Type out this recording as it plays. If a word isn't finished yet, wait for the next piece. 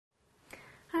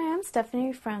I'm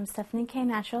Stephanie from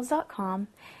StephanieKNaturals.com,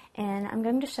 and I'm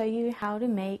going to show you how to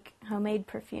make homemade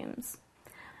perfumes.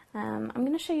 I'm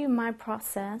going to show you my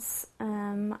process.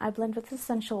 I blend with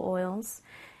essential oils,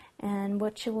 and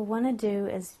what you will want to do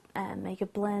is make a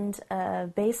blend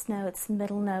of base notes,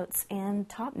 middle notes, and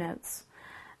top notes.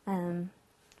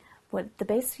 What the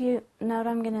base note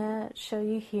I'm going to show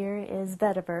you here is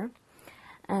vetiver,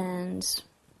 and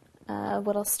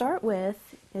what I'll start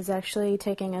with is actually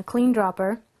taking a clean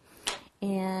dropper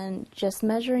and just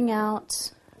measuring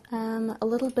out a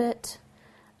little bit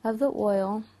of the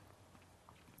oil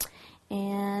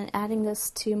and adding this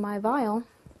to my vial.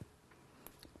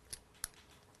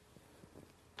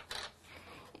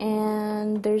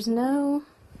 And there's no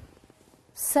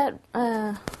set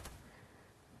rhyme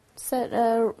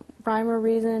or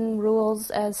reason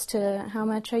rules as to how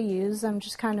much I use. I'm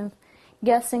just kind of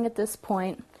guessing at this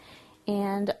point.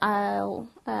 And I'll,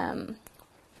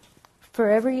 for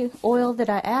every oil that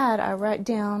I add, I write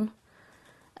down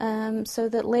so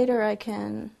that later I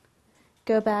can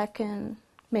go back and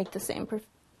make the same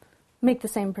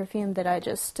perfume that I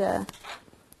just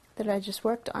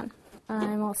worked on.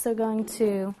 I'm also going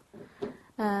to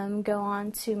go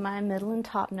on to my middle and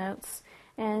top notes,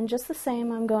 and just the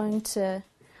same, I'm going to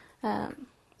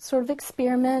sort of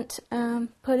experiment,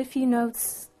 put a few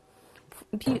notes,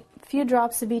 few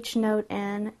drops of each note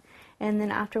in, and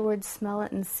then afterwards smell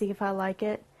it and see if I like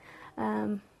it.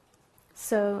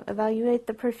 So evaluate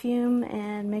the perfume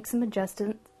and make some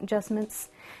adjustments,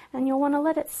 and you'll want to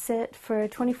let it sit for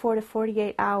 24 to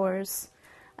 48 hours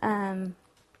to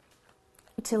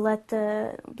let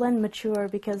the blend mature,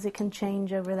 because it can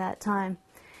change over that time.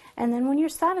 And then when you're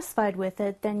satisfied with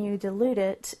it, then you dilute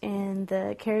it in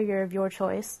the carrier of your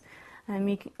choice.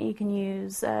 You can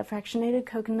use fractionated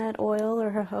coconut oil or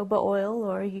jojoba oil,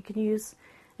 or you can use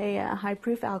a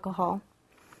high-proof alcohol.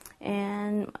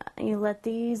 And you let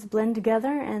these blend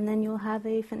together, and then you'll have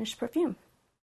a finished perfume.